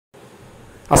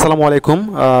আসসালামু আলাইকুম।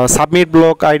 Submit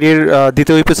block আইডির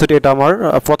দ্বিতীয় এপিসোড এটা আমার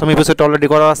প্রথম এপিসোডটা অলরেডি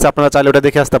করা আছে, আপনারা চাইলে ওটা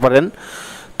দেখে আসতে পারেন।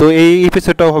 তো এই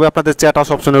এপিসোডটাও হবে আপনাদের চ্যাট হাউস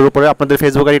অপশনের উপরে। আপনাদের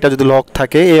ফেসবুক আইডিটা যদি লক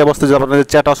থাকে, এই অবস্থায় যদি আপনাদের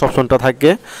চ্যাট হাউস অপশনটা থাকে,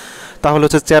 তাহলে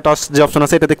হচ্ছে চ্যাট হাউস যে অপশন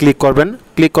আছে এটাতে ক্লিক করবেন।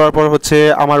 ক্লিক করার পর হচ্ছে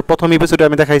আমার প্রথম এপিসোডে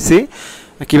আমি দেখাইছি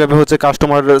কীভাবে হচ্ছে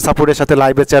কাস্টমার সাপোর্টের সাথে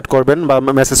লাইভে চ্যাট করবেন বা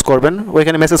মেসেজ করবেন।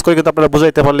 ওইখানে মেসেজ করে কিন্তু আপনারা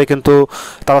বুঝাইতে পারলে কিন্তু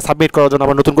তারা সাবমিট করার জন্য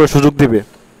আবার নতুন করে সুযোগ দিবে।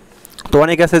 তো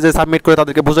অনেকে আছে যে সাবমিট করে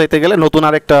তাদেরকে বুঝাইতে গেলে নতুন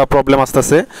আরেকটা প্রবলেম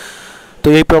আসতেছে। তো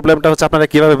এই প্রবলেমটা হচ্ছে আপনারা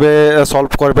কীভাবে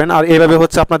সলভ করবেন। আর এইভাবে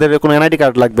হচ্ছে আপনাদের কোনো এনআইডি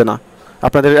কার্ড লাগবে না,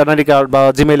 আপনাদের এনআইডি কার্ড বা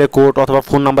জিমেইলে কোড অথবা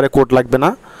ফোন নাম্বারে কোড লাগবে না।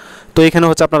 তো এখানে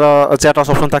হচ্ছে আপনারা চ্যাট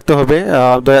অপশন থাকতে হবে।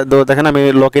 দেখেন আমি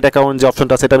লকেট অ্যাকাউন্ট যে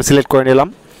অপশনটা আছে এটা আমি সিলেক্ট করে নিলাম।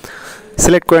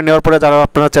 সিলেক্ট করে নেওয়ার পরে যারা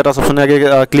আপনারা চ্যাট অপশনে আগে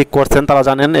ক্লিক করছেন তারা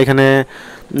জানেন এখানে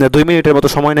 2 মিনিটের মতো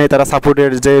সময় নেই, তারা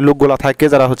সাপোর্টের যে লোকগুলো থাকে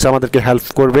যারা হচ্ছে আমাদেরকে হেল্প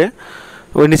করবে।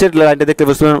 ওই নিচের লাইনটা দেখতে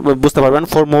বুঝতে পারবেন,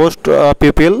 for most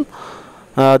people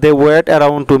they wait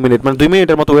around 2 minute, মানে 2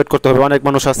 মিনিটের মতো ওয়েট করতে হবে। অনেক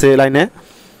মানুষ আছে লাইনে,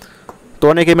 তো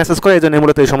অনেকেই মেসেজ করে এই জন্য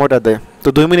মূলত এই সময়টা দেয়। তো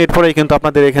 2 মিনিট পরেই কিন্তু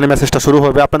আপনাদের এখানে মেসেজটা শুরু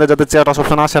হবে। আপনাদের যাদের চ্যাট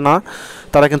অপশন আসে না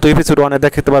তারা কিন্তু এপিসোড 1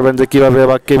 দেখতে পারবেন যে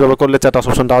কীভাবে করলে চ্যাট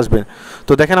অপশনটা আসবে।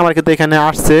 তো দেখেন আমার কিন্তু এখানে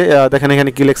আসছে, দেখেন এখানে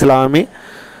কি লিখছিলাম আমি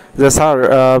যে sir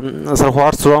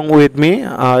what's wrong with me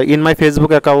in my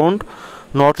Facebook account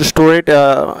not storeyed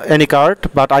any card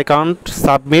but I can't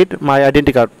submit my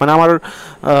identity card. মানে আমার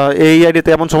এই আইডিতে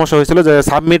এমন সমস্যা হয়েছিল যে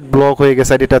সাবমিট ব্লক হয়ে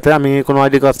গেছে আইডিটাতে। আমি কোনো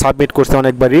আইডি কার্ড সাবমিট করছি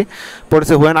অনেকবারই,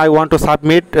 পড়েছে when I want to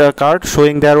submit card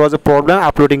showing there was A problem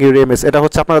uploading your image. এটা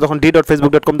হচ্ছে আপনারা যখন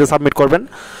d.facebook.com দিয়ে সাবমিট করবেন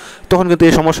তখন কিন্তু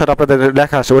এই সমস্যাটা আপনাদের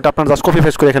লেখা আসে, ওটা আপনারা জাস্ট কপি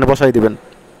পেস্ট করে এখানে বসাই দিবেন।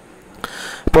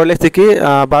 পরে লিখছি কি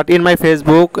but in my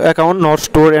Facebook account not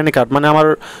store any card, মানে আমার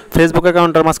ফেসবুক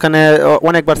অ্যাকাউন্টের মাঝখানে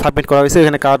অনেকবার সাবমিট করা হয়েছে,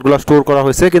 এখানে কার্ডগুলো স্টোর করা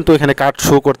হয়েছে কিন্তু এখানে কার্ড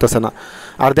শো করতেছে না,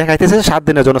 আর দেখাইতেছে 7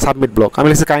 দিনের জন্য সাবমিট ব্লক। আমি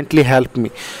লিখছি কাইন্ডলি হেল্প মি।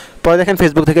 পরে দেখেন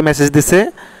ফেসবুক থেকে মেসেজ দিছে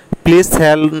প্লিজ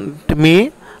হেল্প মি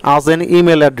আজ এন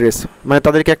ইমেল অ্যাড্রেস, মানে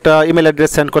তাদেরকে একটা ইমেল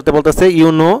অ্যাড্রেস সেন্ড করতে বলতেছে।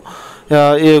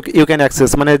 ইউ ক্যান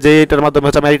অ্যাক্সেস, মানে যে এটার মাধ্যমে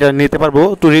হচ্ছে আমি এটা নিতে পারবো।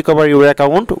 To recover your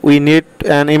account we need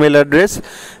an email address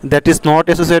that is not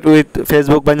associate with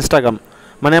Facebook বা ইনস্টাগ্রাম,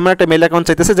 মানে আমার একটা মেল অ্যাকাউন্ট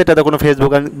চাইতেছে যেটাতে কোনো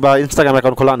ফেসবুক বা ইনস্টাগ্রাম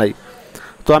অ্যাকাউন্ট খোলা নাই।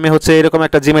 তো আমি হচ্ছে এরকম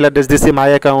একটা জিমেল অ্যাড্রেস দিচ্ছি, মাই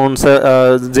অ্যাকাউন্টস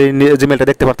যে জিমেলটা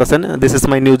দেখতে পারতেছেন, this is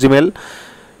my new Gmail,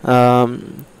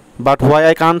 but why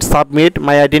I can't submit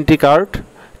my identity card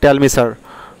tell me sir.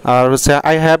 আর হচ্ছে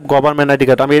I have government ID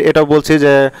card, আমি এটাও বলছি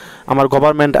যে আমার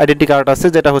গভর্নমেন্ট আইডেন্টি কার্ড আছে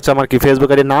যেটা হচ্ছে আমার কি ফেসবুক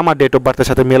আইডির নাম আর ডেট অফ বার্থের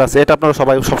সাথে মেল আছে। এটা আপনারা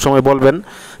সবাই সবসময় বলবেন,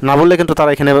 না বললে কিন্তু তারা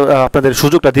এখানে আপনাদের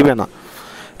সুযোগটা দিবে না।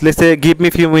 লিখছে give me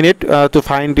few minute to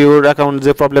find your account,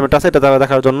 যে প্রবলেমটা আছে এটা তারা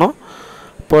দেখার জন্য।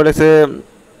 পরে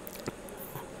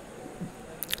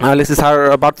লিখছে sir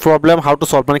but problem how to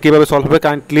solve, মানে কীভাবে সলভ হবে,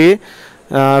 kindly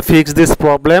fix this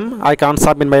problem I can't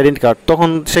submit my identity card. তখন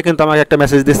সে কিন্তু আমাকে একটা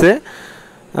মেসেজ দিছে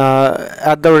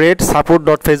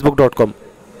 @support.facebook.com,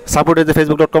 সাপোর্টের যে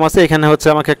facebook.com আছে এখানে হচ্ছে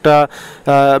আমাকে একটা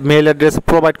মেল অ্যাড্রেস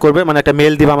প্রোভাইড করবে, মানে একটা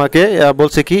মেল দিবে আমাকে।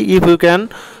 বলছে কি if you can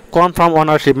confirm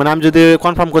ownership, মানে আমি যদি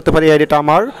কনফার্ম করতে পারি আইডিটা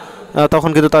আমার, তখন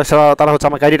কিন্তু তারা হচ্ছে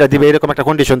আমাকে আইডিটা দিবে, এরকম একটা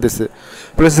কন্ডিশন দিচ্ছে।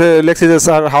 প্লাস লেখছি যে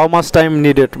sir how much time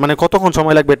needed, মানে কতক্ষণ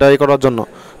সময় লাগবে এটা করার জন্য।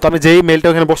 তো আমি যেই মেলটা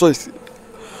ওখানে বসাইছি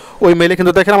ওই মেলে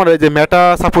কিন্তু দেখেন আমার যে মেটা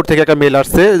সাপোর্ট থেকে একটা মেল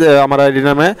আসছে আমার আইডি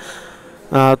নামে।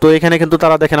 তো এখানে কিন্তু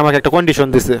তারা দেখেন আমাকে একটা কন্ডিশন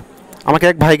দিছে। আমাকে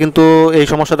এক ভাই কিন্তু এই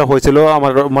সমস্যাটা হয়েছিল,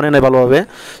 আমার মনে নেই ভালোভাবে,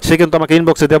 সে কিন্তু আমাকে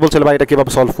ইনবক্সে দিয়ে বলছিল ভাই এটা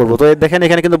কীভাবে সলভ করবো। তো দেখেন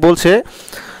এখানে কিন্তু বলছে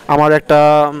আমার একটা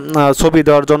ছবি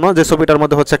দেওয়ার জন্য, যে ছবিটার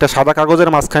মধ্যে হচ্ছে একটা সাদা কাগজের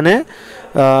মাঝখানে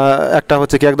একটা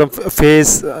হচ্ছে কি একদম ফেস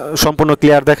সম্পূর্ণ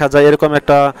ক্লিয়ার দেখা যায় এরকম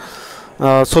একটা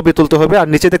ছবি তুলতে হবে। আর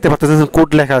নিচে দেখতে পাচ্ছেন কোড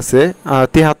লেখা আছে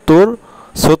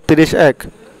 733631,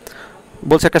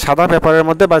 বলছে একটা সাদা পেপারের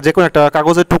মধ্যে বা যে কোনো একটা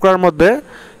কাগজের টুকরার মধ্যে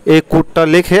এই কোডটা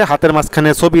লিখে হাতের মাঝখানে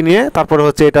ছবি নিয়ে তারপরে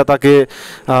হচ্ছে এটা তাকে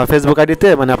ফেসবুক আইডিতে,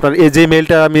 মানে আপনার এই যে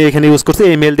মেলটা আমি এখানে ইউজ করছি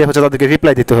এই মেল দিয়ে হচ্ছে তাদেরকে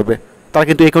রিপ্লাই দিতে হবে। তারা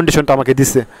কিন্তু এই কন্ডিশনটা আমাকে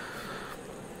দিচ্ছে।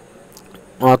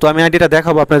 তো আমি আইডিটা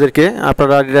দেখাবো আপনাদেরকে,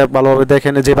 আপনারা আইডিটা ভালোভাবে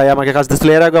দেখেন। যে ভাই আমাকে কাজ দিচ্ছিল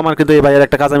এর আগে আমার কিন্তু এই ভাইয়ের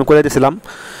একটা কাজ আমি করে দিয়েছিলাম।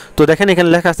 তো দেখেন এখানে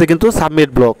লেখা আছে কিন্তু সাবমিট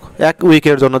ব্লক 1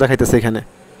 উইকের জন্য দেখাইতেছে, এখানে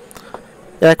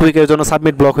 1 উইকের জন্য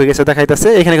সাবমিট ব্লক হয়ে গেছে দেখাইতেছে।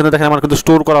 এখানে কিন্তু দেখেন আমার কিন্তু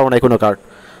স্টোর করাও নাই কোনো কার্ড,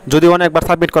 যদি অনেকবার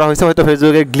সাবমিট করা হয়েছে হয়তো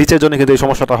ফেসবুকের গ্লিচের জন্য কিন্তু এই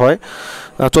সমস্যাটা হয়।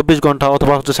 24 ঘন্টা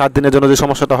অথবা হচ্ছে 7 দিনের জন্য যে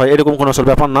সমস্যাটা হয় এরকম কোনো আসলে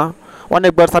ব্যাপার না,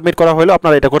 অনেকবার সাবমিট করা হলেও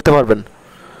আপনারা এটা করতে পারবেন।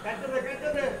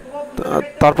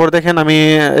 তারপর দেখেন আমি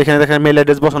এখানে দেখেন মেল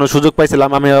অ্যাড্রেস বসানোর সুযোগ পাইছিলাম,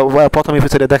 আমি প্রথম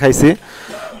এপিসোডে দেখাইছি।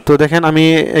 তো দেখেন আমি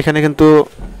এখানে কিন্তু,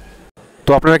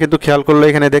 তো আপনারা কিন্তু খেয়াল করলে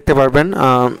এখানে দেখতে পারবেন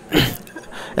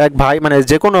এক ভাই, মানে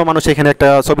যে কোনো মানুষ এখানে একটা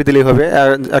ছবি দিলেই হবে,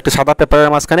 একটা সাদা পেপারের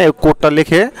মাঝখানে কোডটা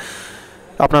লিখে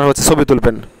আপনারা হচ্ছে ছবি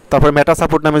তুলবেন। তারপর মেটা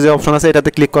সাপোর্ট নামে যে অপশন আছে এটাতে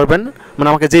ক্লিক করবেন, মানে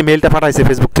আমাকে যে মেলটা পাঠাইছে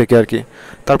ফেসবুক থেকে আর কি।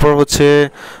 তারপর হচ্ছে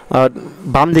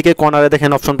বাম দিকে কর্নারে দেখেন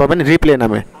অপশন পাবেন রিপ্লাই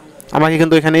নামে। আমাকে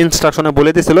কিন্তু এখানে ইনস্ট্রাকশনে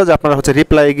বলে দিয়েছিল যে আপনারা হচ্ছে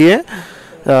রিপ্লাই গিয়ে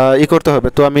করতে হবে।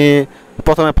 তো আমি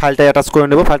প্রথমে ফাইলটা অ্যাটাচ করে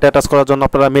নেব। ফাইলটা অ্যাটাচ করার জন্য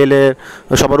আপনারা মেলে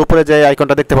সবার উপরে যে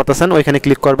আইকনটা দেখতে পাচ্ছেন ওইখানে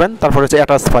ক্লিক করবেন, তারপর হচ্ছে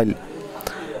অ্যাটাচ ফাইল।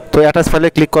 তো অ্যাটাচ ফাইলে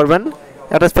ক্লিক করবেন।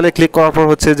 অ্যাটাচ ফাইলে ক্লিক করার পর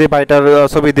হচ্ছে যে বাড়িটার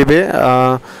ছবি দিবে,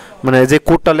 মানে যে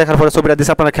কোডটা লেখার পরে ছবিটা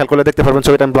দিচ্ছে আপনারা খেয়াল করে দেখতে পারবেন,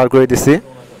 ছবিটা আমি ব্লার করে দিচ্ছি।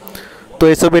 তো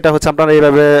এই ছবিটা হচ্ছে আপনারা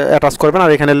এইভাবে অ্যাটাচ করবেন,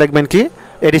 আর এখানে লিখবেন কি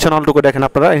এডিশনালটুকু দেখেন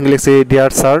আপনারা ইংলিশে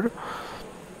ডিয়ার স্যার,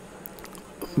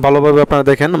 ভালোভাবে আপনারা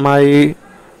দেখেন my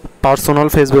personal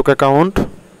Facebook account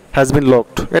has been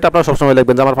locked. এটা আপনারা সবসময়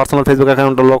লিখবেন যে আমার পার্সোনাল ফেসবুক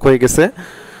অ্যাকাউন্টটা লক হয়ে গেছে।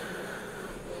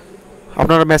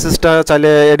 আপনারা মেসেজটা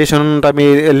চাইলে এডিশনটা আমি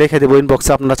লিখে দেবো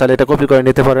ইনবক্সে, আপনারা চাইলে এটা কপি করে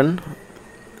নিতে পারেন।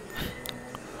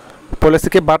 বলেছে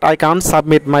কি but I can't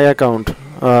submit my account,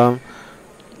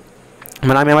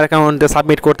 মানে আমি আমার অ্যাকাউন্টে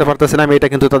সাবমিট করতে পারতেছি না, আমি এটা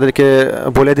কিন্তু তাদেরকে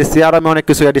বলে দিচ্ছি। আর আমি অনেক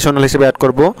কিছু অ্যাডিশনাল হিসেবে অ্যাড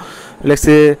করবো,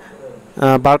 লিখছি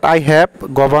but I have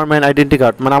government identity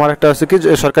card, মানে আমার একটা হচ্ছে কি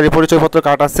সরকারি পরিচয়পত্র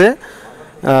কার্ড আছে,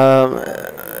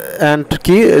 অ্যান্ড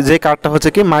কি যে কার্ডটা হচ্ছে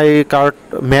কি মাই card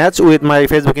match with my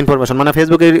Facebook information, মানে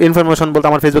ফেসবুকের ইনফরমেশন বলতে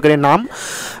আমার ফেসবুকের নাম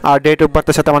আর ডেট অফ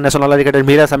বার্থের সাথে আমার ন্যাশনাল আইডি কার্ডের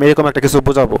মিল আছে, আমি এরকম একটা কিছু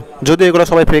বোঝাবো। যদি এগুলো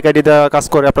সবাই ফেক আইডি দেওয়া কাজ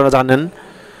করে আপনারা জানেন,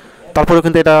 তারপরেও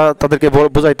কিন্তু এটা তাদেরকে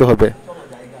বোঝাইতে হবে।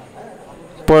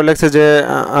 পরে লিখছে যে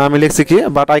আমি লিখছি কি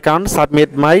but I can't submit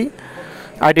my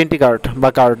identity card বা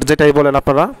কার্ড যেটাই বলেন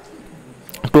আপনারা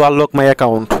টু আনলক মাই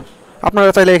অ্যাকাউন্ট।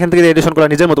 আপনারা চাইলে এখান থেকে এডিশন করে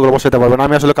নিজের মতো করে বসাতে পারবেন।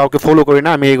 আমি আসলে কাউকে ফলো করি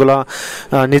না, আমি এগুলো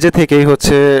নিজে থেকেই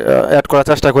হচ্ছে অ্যাড করার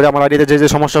চেষ্টা করি। আমার আইডিতে যে যে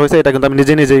সমস্যা হয়েছে এটা কিন্তু আমি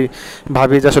নিজেই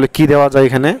ভাবি যে আসলে কী দেওয়া যায়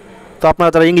এখানে। তো আপনারা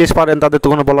যারা ইংলিশ পারেন তাদের তো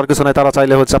কোনো বলার কিছু নাই, তারা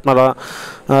চাইলে হচ্ছে আপনারা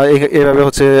এইভাবে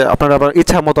হচ্ছে আপনারা আবার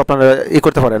ইচ্ছা মতো আপনারা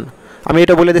করতে পারেন। আমি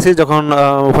এটা বলে দিয়েছি যখন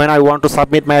when I want to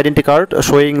submit my identity card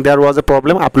showing there was a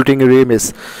problem uploading your image,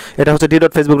 এটা হচ্ছে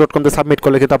d.facebook.com তে সাবমিট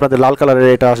করলে কিন্তু আপনাদের লাল কালারের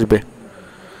এটা আসবে।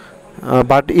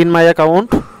 But in my account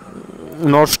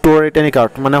not store it any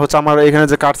card, মানে হচ্ছে আমার এখানে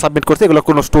যে কার্ড সাবমিট করছে এগুলো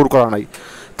কোনো স্টোর করা নাই।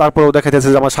 তারপরেও দেখা যাচ্ছে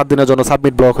যে আমার 7 দিনের জন্য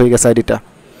সাবমিট ব্লক হয়ে গেছে আইডিটা।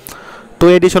 তো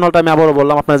এডিশনালটা আমি আবারও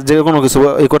বললাম আপনারা যে কোনো কিছু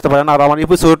করতে পারেন। আর আমার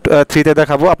এপিসোড 3-তে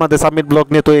দেখাবো আপনাদের সাবমিট ব্লক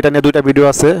নিয়ে, তো এটা নিয়ে 2টা ভিডিও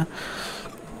আছে,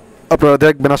 আপনারা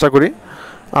দেখবেন আশা করি।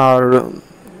 আর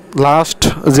লাস্ট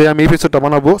যে আমি এপিসোডটা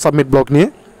বানাবো সাবমিট ব্লক নিয়ে,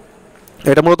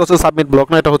 এটা মূলত হচ্ছে সাবমিট ব্লক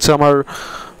না, এটা হচ্ছে আমার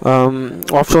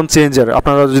অপশন চেঞ্জের।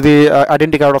 আপনারা যদি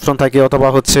আইডেন্টি কার্ড অপশন থাকে অথবা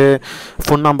হচ্ছে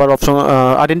phone number option,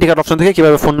 identity card option থেকে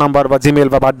কীভাবে ফোন নাম্বার বা জিমেল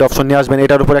বা বার্থডে অপশন নিয়ে আসবেন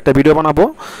এটার উপর একটা ভিডিও বানাবো।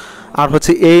 আর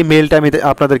হচ্ছে এই মেলটা আমি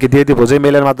আপনাদেরকে দিয়ে দেবো যে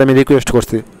মেলের মাধ্যমে রিকোয়েস্ট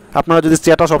করছি। আপনারা যদি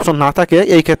স্ট্যাটাস অপশন না থাকে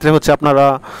এই ক্ষেত্রে হচ্ছে আপনারা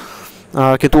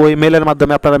কিন্তু ওই মেলের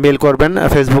মাধ্যমে আপনারা মেল করবেন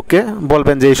ফেসবুককে,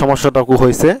 বলবেন যে এই সমস্যাটুকু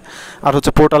হয়েছে, আর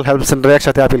হচ্ছে পোর্টাল হেল্প সেন্টারে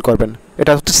একসাথে আপিল করবেন।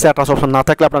 এটা হচ্ছে স্ট্যাটাস অপশন না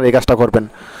থাকলে আপনারা এই কাজটা করবেন।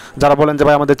 যারা বলেন যে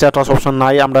ভাই আমাদের স্ট্যাটাস অপশন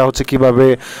নাই, আমরা হচ্ছে কীভাবে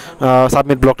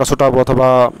সাবমিট ব্লকটা ছোটাবো অথবা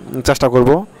চেষ্টা করব,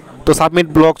 তো সাবমিট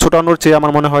ব্লক ছোটানোর চেয়ে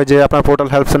আমার মনে হয় যে আপনার পোর্টাল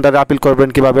হেল্প সেন্টারে আপিল করবেন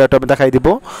কীভাবে, এটা আমি দেখাই দিব।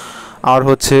 আর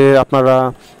হচ্ছে আপনারা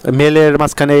মেলের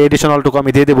মাঝখানে এডিশনালটুকু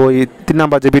আমি দিয়ে দেবো, ওই 3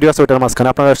 নাম্বার যে ভিডিও আছে ওইটার মাঝখানে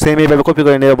আপনারা সেম এইভাবে কপি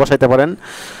করে নিয়ে বসাইতে পারেন,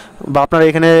 বা আপনারা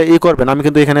এখানে করবেন। আমি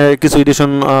কিন্তু এখানে কিছু এডিশন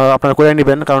আপনারা করে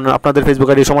নেবেন, কারণ আপনাদের ফেসবুক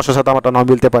আইডি সমস্যার সাথে আমারটা নাও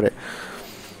মিলতে পারে।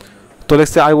 তো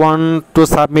লিখছি I want to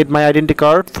submit my identity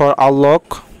card for unlock,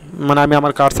 মানে আমি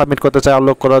আমার কার্ড সাবমিট করতে চাই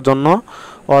আনলক করার জন্য,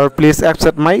 or please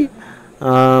accept my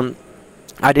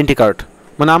identity card,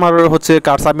 মানে আমার হচ্ছে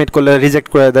কার্ড সাবমিট করলে রিজেক্ট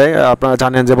করে দেয়। আপনারা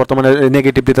জানেন যে বর্তমানে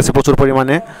নেগেটিভ দিতেছে প্রচুর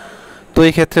পরিমাণে। তো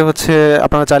এই ক্ষেত্রে হচ্ছে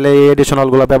আপনারা চাইলে এই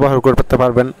এডিশনালগুলো ব্যবহার করতে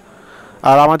পারবেন।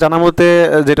 আর আমার জানা মতে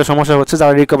যেটা সমস্যা হচ্ছে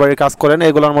যারা রিকভারি কাজ করেন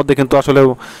এগুলোর মধ্যে কিন্তু আসলেও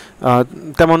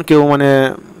তেমন কেউ মানে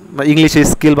ইংলিশে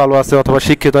স্কিল ভালো আছে অথবা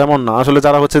শিক্ষিত এমন না। আসলে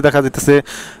যারা হচ্ছে দেখা যেতেছে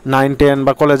 9-10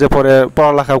 বা কলেজে পড়ে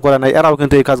পড়ালেখাও করে নাই, এরাও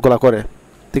কিন্তু এই কাজগুলো করে,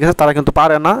 ঠিক আছে। তারা কিন্তু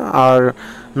পারে না, আর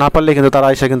না পারলে কিন্তু তারা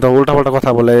এসে কিন্তু উল্টাপাল্টা কথা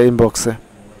বলে ইনবক্সে।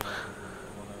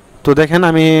 তো দেখেন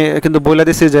আমি কিন্তু বলে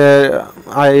দিছি যে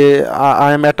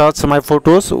I am attach my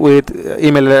photos with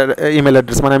email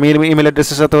address, মানে আমি ইমেল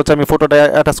অ্যাড্রেসের সাথে হচ্ছে আমি ফটোটা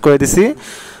অ্যাটাচ করে দিছি।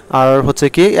 আর হচ্ছে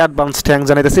কি অ্যাডভান্স থ্যাঙ্কস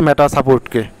জানাইতেছি মেটা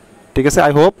সাপোর্টকে, ঠিক আছে।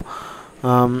 I hope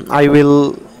I will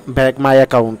back my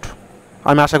account,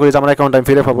 আমি আশা করি যে আমার অ্যাকাউন্ট আমি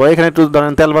ফিরে পাবো। এখানে একটু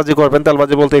ধরেন তেলবাজি করবেন,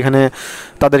 তেলবাজি বলতে এখানে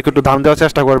তাদেরকে একটু দাম দেওয়ার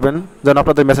চেষ্টা করবেন যেন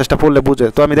আপনাদের মেসেজটা পড়লে বুঝে।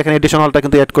 তো আমি দেখেন এডিশনালটা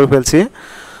কিন্তু অ্যাড করে ফেলছি,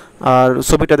 আর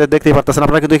ছবিটাতে দেখতেই পারতেছেন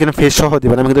আপনারা, কিন্তু এখানে ফেস সহ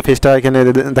দিবেন, আমি কিন্তু ফেসটা এখানে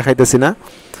দেখাইতেছি না।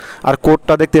 আর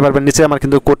কোডটা দেখতে পারবেন নিচে, আমার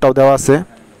কিন্তু কোডটাও দেওয়া আছে,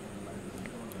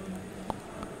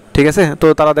 ঠিক আছে। তো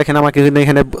তারা দেখেন আমাকে কিন্তু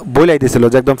এখানে বলেই দিয়েছিল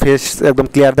যে একদম ফেস একদম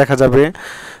ক্লিয়ার দেখা যাবে,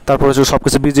 তারপর হচ্ছে সব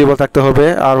কিছু ভিজিবল থাকতে হবে,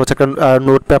 আর হচ্ছে একটা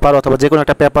নোট পেপার অথবা যে কোনো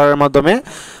একটা পেপারের মাধ্যমে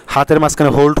হাতের মাঝখানে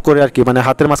হোল্ড করে আর কি, মানে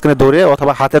হাতের মাঝখানে ধরে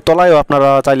অথবা হাতের তলায়ও আপনারা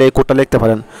চাইলে এই কোডটা লিখতে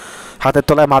পারেন। হাতের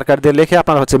তলায় মার্কার দিয়ে লিখে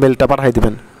আপনারা হচ্ছে মেলটা পাঠিয়ে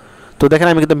দিবেন। তো দেখেন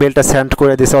আমি কিন্তু মেলটা সেন্ড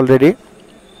করে দিয়েছি অলরেডি।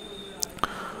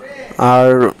 আর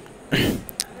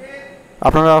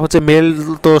আপনারা হচ্ছে মেল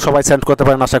তো সবাই সেন্ড করতে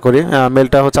পারেন আশা করি।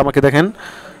 মেলটা হচ্ছে আমাকে দেখেন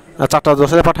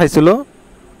 4:10 পাঠাইছিল।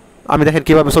 আমি দেখেন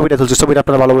কীভাবে ছবিটা তুলছি, ছবিটা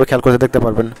আপনারা ভালোভাবে খেয়াল করে দেখতে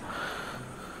পারবেন।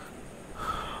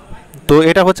 তো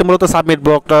এটা হচ্ছে মূলত সাবমিট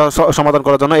ব্লকটা সমাধান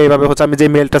করার জন্য। এইভাবে হচ্ছে আমি যে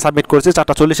মেলটা সাবমিট করেছি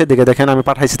 4:40 দিকে দেখেন আমি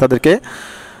পাঠাইছি তাদেরকে।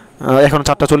 এখন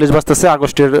 4:40 বাজতেছে,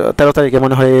 আগস্টের 13 তারিখে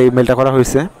মনে হয় এই মেলটা করা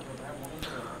হয়েছে।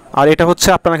 আর এটা হচ্ছে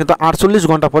আপনারা কিন্তু 48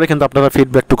 ঘন্টা পরে কিন্তু আপনারা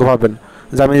ফিডব্যাকটুকু পাবেন,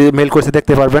 যে আমি মেল করেছি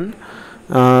দেখতে পারবেন।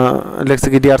 লেখছে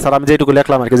কি ডিয়ার স্যার, আমি যেটুকু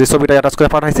লিখলাম আর কি, যে ছবিটা অ্যাটাচ করে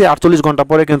পাঠাইছি 48 ঘন্টা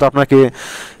পরে কিন্তু আপনাকে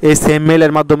এই সেম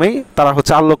মেলের মাধ্যমেই তারা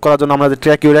হচ্ছে আনলক করার জন্য আমাদের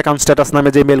ট্র্যাক ইউর অ্যাকাউন্ট স্ট্যাটাস নামে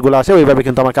যে মেলগুলো আসে ওইভাবে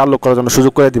কিন্তু আমাকে আনলক করার জন্য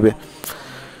সুযোগ করে দিবে।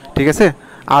 ঠিক আছে।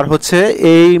 আর হচ্ছে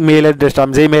এই মেল অ্যাড্রেসটা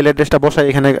আমি যেই মেল অ্যাড্রেসটা বসাই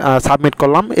এখানে সাবমিট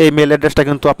করলাম, এই মেল অ্যাড্রেসটা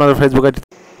কিন্তু আপনার ফেসবুক আইডি,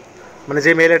 মানে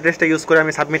যে মেল অ্যাড্রেসটা ইউজ করে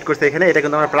আমি সাবমিট করছি এখানে, এটা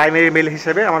কিন্তু আমার প্রাইমারি মেল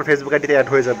হিসেবে আমার ফেসবুক আইডিতে অ্যাড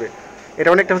হয়ে যাবে। এটা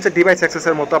অনেকটা হচ্ছে ডিভাইস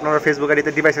অ্যাক্সেসের মতো। আপনারা ফেসবুক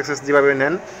আইডিতে ডিভাইস অ্যাক্সেস যেভাবে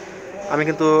নেন, আমি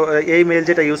কিন্তু এই মেল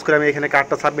যেটা ইউজ করে আমি এখানে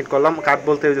কার্ডটা সাবমিট করলাম, কার্ড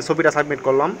বলতে ওই যে ছবিটা সাবমিট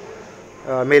করলাম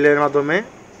মেলের মাধ্যমে।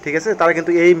 ঠিক আছে। তারা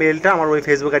কিন্তু এই মেলটা আমার ওই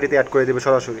ফেসবুক আইডিতে অ্যাড করে দেবে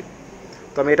সরাসরি।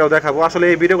 তো আমি এটাও দেখাবো। আসলে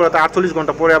এই ভিডিওগুলোতে 48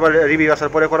 ঘন্টা পরে আবার রিভিউ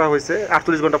আসার পরে করা হয়েছে।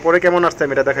 48 ঘন্টা পরে কেমন আসছে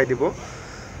আমি এটা দেখাই দিব।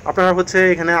 আপনারা হচ্ছে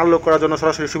এখানে আনলক করার জন্য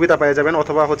সরাসরি সুবিধা পেয়ে যাবেন,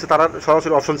 অথবা হচ্ছে তারা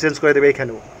সরাসরি অপশন চেঞ্জ করে দেবে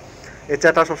এখানেও। এই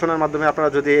চ্যাটাস অপশনের মাধ্যমে আপনারা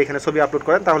যদি এখানে ছবি আপলোড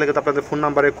করেন তাহলে কিন্তু আপনাদের ফোন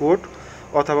নাম্বারের কোড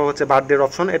অথবা হচ্ছে বার্থডের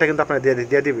অপশন এটা কিন্তু আপনারা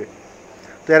দিয়ে দিবে।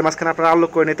 তো এর মাঝখানে আপনারা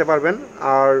আনলক করে নিতে পারবেন।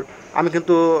 আর আমি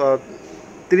কিন্তু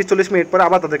 30-40 মিনিট পরে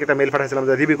আবার তাদেরকে একটা মেল পাঠাইছিলাম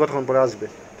যে রিভিউ কতক্ষণ পরে আসবে।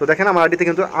 তো দেখেন আমার আইডিতে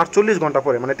কিন্তু 48 ঘন্টা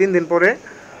পরে, মানে 3 দিন পরে,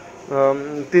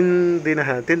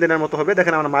 3 দিনের মতো হবে।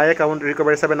 দেখেন আমার মাই অ্যাকাউন্ট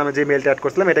রিকভারি 7 নামে যে মেলটা অ্যাড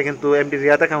করছিলাম এটা কিন্তু এমডি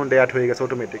রিয়াত অ্যাকাউন্টে অ্যাড হয়ে গেছে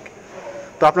অটোমেটিক।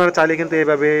 তো আপনারা চাইলে কিন্তু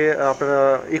এইভাবে আপনারা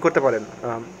করতে পারেন,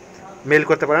 মেল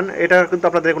করতে পারেন। এটা কিন্তু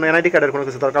আপনাদের কোনো এনআইডি কার্ডের কোনো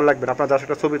কিছু দরকার লাগবে না। আপনারা জাস্ট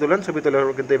একটা ছবি তুলে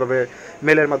কিন্তু এইভাবে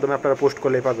মেলের মাধ্যমে আপনারা পোস্ট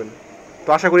করলেই পাবেন। তো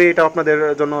আশা করি এটা আপনাদের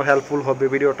জন্য হেল্পফুল হবে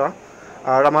ভিডিওটা।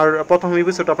 আর আমার প্রথম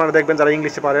এপিসোডটা আপনারা দেখবেন যারা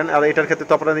ইংলিশে পারেন, আর এটার ক্ষেত্রে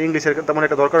তো আপনাদের ইংলিশের তেমন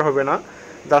একটা দরকার হবে না,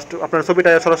 জাস্ট আপনার ছবিটা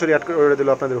সরাসরি অ্যাড করে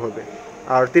দিলেও আপনাদের হবে।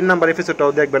 আর 3 নাম্বার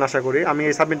এপিসোডটাও দেখবেন আশা করি। আমি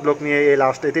এই সাবমিট ব্লক নিয়ে এই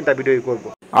লাস্ট এই 3টা ভিডিওই করবো।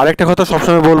 আর একটা কথা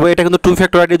সবসময় বলবো, এটা কিন্তু 2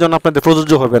 ফ্যাক্টর আইডির জন্য আপনাদের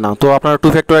প্রযোজ্য হবে না। তো আপনারা 2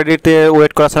 ফ্যাক্টর আইডিতে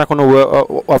ওয়েট করা ছাড়া কোনো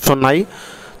অপশন নাই।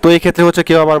 তো এই ক্ষেত্রে হচ্ছে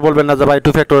কেউ আবার বলবেন না যে ভাই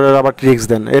 2 ফ্যাক্টরের আবার ট্রিক্স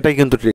দেন, এটাই কিন্তু ট্রিক।